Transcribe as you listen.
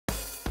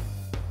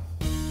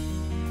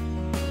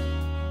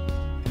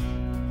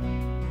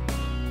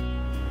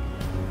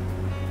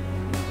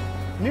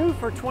New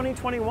for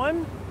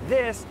 2021,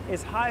 this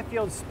is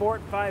Highfield Sport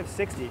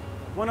 560,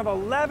 one of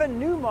 11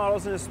 new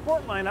models in a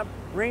sport lineup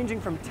ranging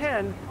from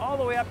 10 all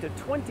the way up to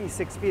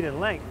 26 feet in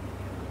length.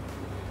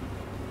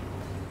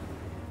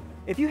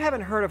 If you haven't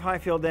heard of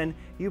Highfield, then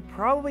you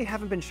probably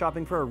haven't been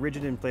shopping for a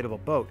rigid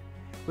inflatable boat.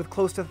 With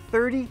close to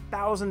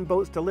 30,000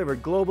 boats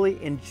delivered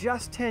globally in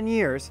just 10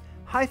 years,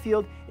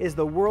 Highfield is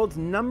the world's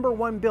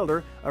 #1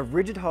 builder of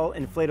rigid hull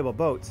inflatable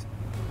boats.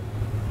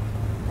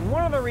 And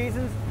one of the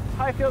reasons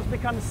Highfield's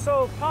become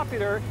so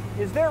popular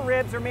is their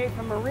ribs are made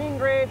from marine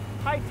grade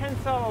high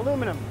tensile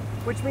aluminum,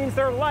 which means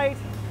they're light,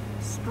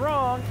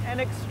 strong,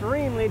 and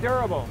extremely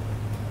durable.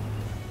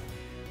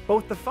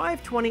 Both the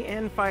 520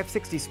 and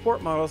 560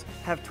 sport models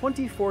have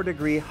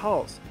 24-degree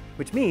hulls,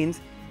 which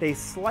means they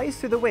slice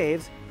through the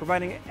waves,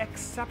 providing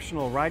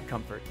exceptional ride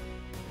comfort.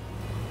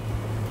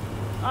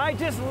 I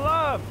just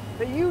love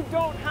that you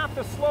don't have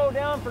to slow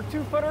down for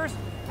two-footers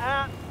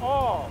at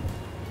all.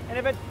 And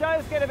if it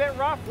does get a bit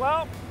rough,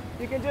 well,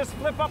 you can just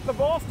flip up the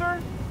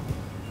bolster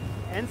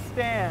and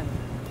stand.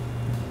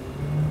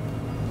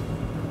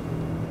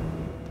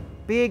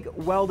 Big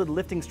welded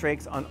lifting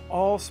strakes on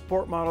all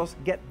sport models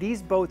get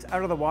these boats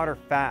out of the water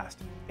fast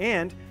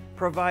and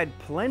provide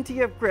plenty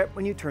of grip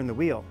when you turn the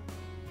wheel.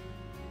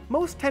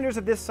 Most tenders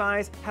of this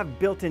size have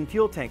built-in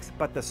fuel tanks,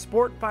 but the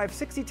Sport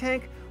 560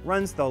 tank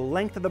runs the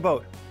length of the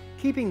boat,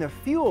 keeping the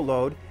fuel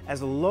load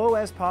as low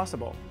as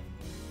possible.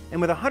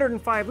 And with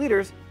 105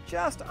 liters,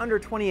 just under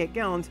 28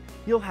 gallons,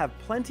 you'll have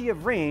plenty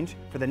of range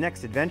for the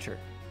next adventure.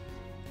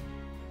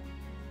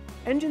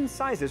 Engine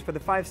sizes for the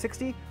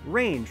 560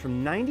 range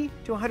from 90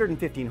 to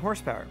 115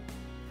 horsepower.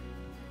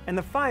 And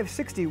the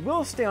 560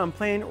 will stay on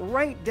plane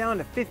right down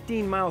to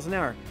 15 miles an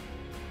hour.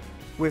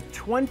 With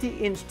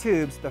 20-inch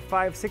tubes, the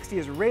 560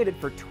 is rated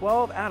for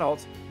 12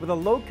 adults with a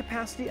load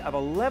capacity of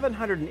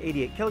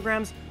 1,188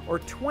 kilograms or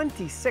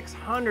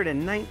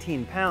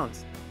 2,619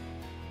 pounds.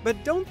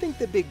 But don't think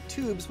the big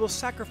tubes will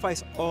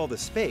sacrifice all the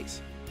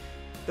space.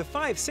 The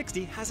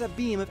 560 has a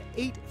beam of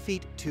 8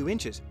 feet 2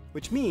 inches,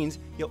 which means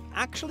you'll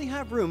actually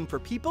have room for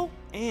people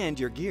and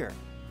your gear.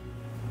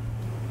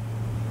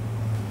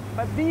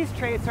 But these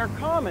traits are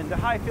common to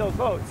Highfield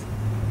boats,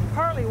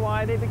 partly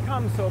why they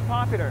become so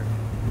popular.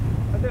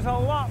 But there's a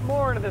lot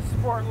more to the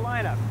sport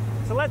lineup,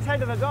 so let's head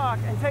to the dock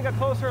and take a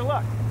closer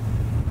look.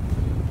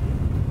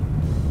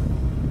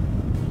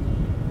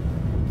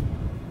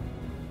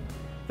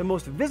 The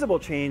most visible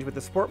change with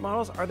the sport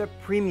models are the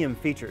premium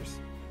features.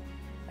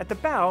 At the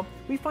bow,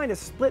 we find a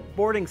split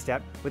boarding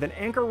step with an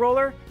anchor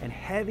roller and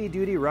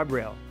heavy-duty rub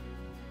rail.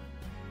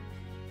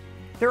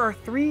 There are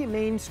 3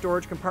 main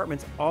storage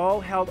compartments,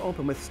 all held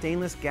open with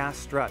stainless gas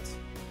struts.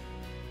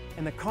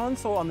 And the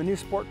console on the new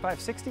Sport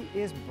 560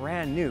 is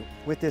brand new,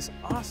 with this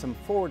awesome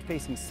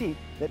forward-facing seat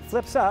that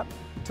flips up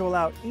to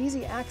allow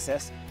easy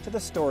access to the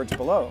storage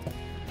below.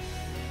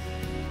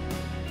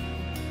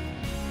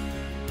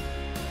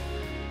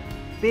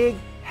 Big,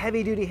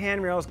 heavy-duty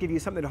handrails give you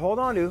something to hold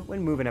on to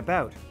when moving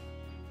about.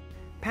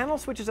 Panel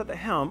switches at the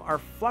helm are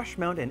flush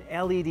mount and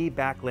LED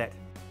backlit.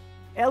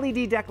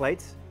 LED deck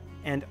lights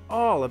and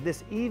all of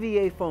this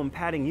EVA foam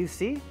padding you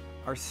see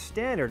are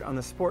standard on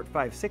the Sport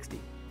 560.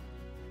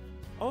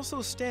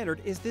 Also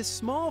standard is this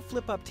small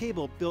flip-up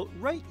table built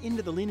right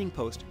into the leaning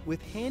post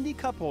with handy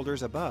cup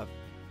holders above.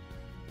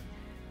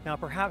 Now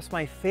perhaps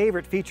my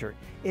favorite feature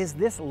is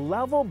this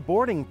level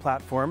boarding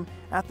platform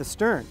at the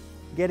stern.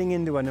 Getting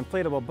into an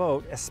inflatable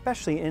boat,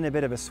 especially in a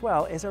bit of a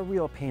swell, is a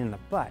real pain in the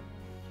butt.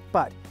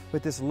 But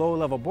with this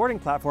low-level boarding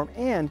platform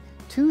and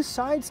 2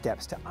 side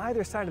steps to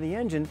either side of the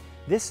engine,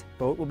 this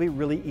boat will be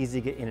really easy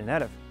to get in and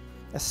out of,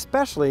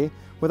 especially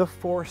with a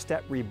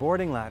 4-step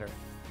reboarding ladder.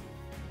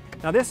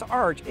 Now this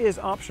arch is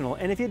optional,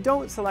 and if you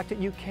don't select it,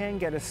 you can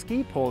get a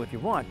ski pole if you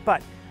want,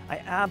 but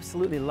I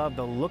absolutely love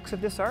the looks of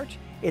this arch.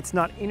 It's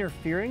not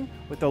interfering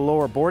with the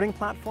lower boarding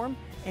platform,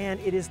 and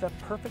it is the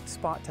perfect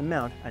spot to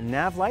mount a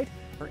nav light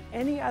or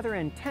any other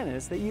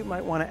antennas that you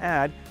might want to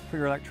add for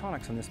your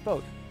electronics on this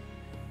boat.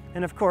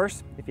 And of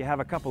course, if you have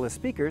a couple of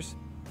speakers,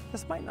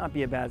 this might not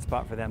be a bad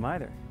spot for them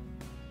either.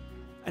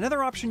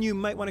 Another option you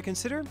might want to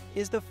consider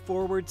is the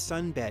forward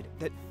sunbed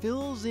that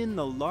fills in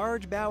the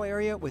large bow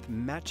area with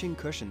matching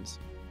cushions.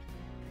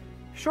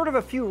 Short of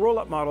a few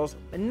roll-up models,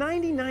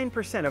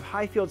 99% of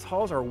Highfield's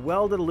hulls are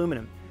welded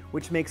aluminum,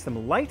 which makes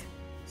them light,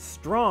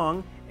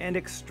 strong, and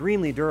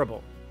extremely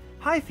durable.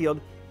 Highfield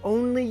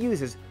only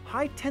uses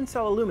high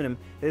tensile aluminum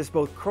that is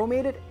both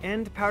chromated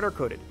and powder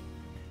coated.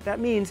 That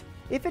means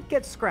if it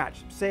gets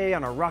scratched, say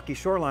on a rocky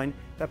shoreline,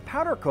 the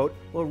powder coat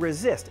will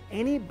resist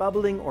any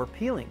bubbling or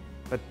peeling.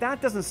 But that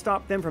doesn't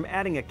stop them from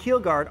adding a keel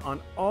guard on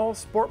all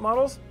sport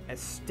models as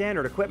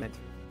standard equipment.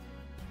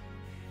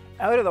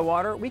 Out of the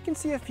water, we can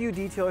see a few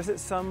details that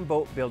some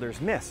boat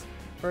builders miss.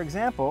 For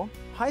example,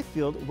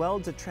 Highfield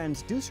welds a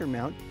transducer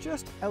mount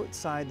just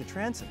outside the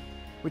transom,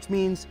 which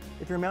means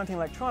if you're mounting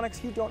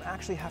electronics, you don't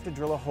actually have to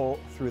drill a hole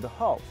through the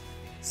hull.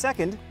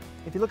 Second,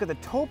 if you look at the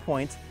tow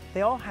points,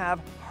 they all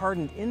have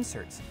hardened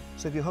inserts.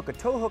 So if you hook a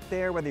tow hook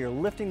there, whether you're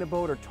lifting the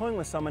boat or towing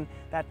with someone,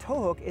 that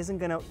tow hook isn't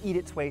going to eat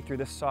its way through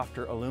the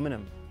softer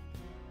aluminum.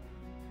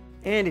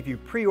 And if you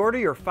pre-order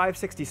your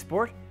 560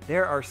 Sport,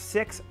 there are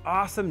 6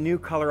 awesome new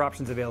color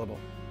options available.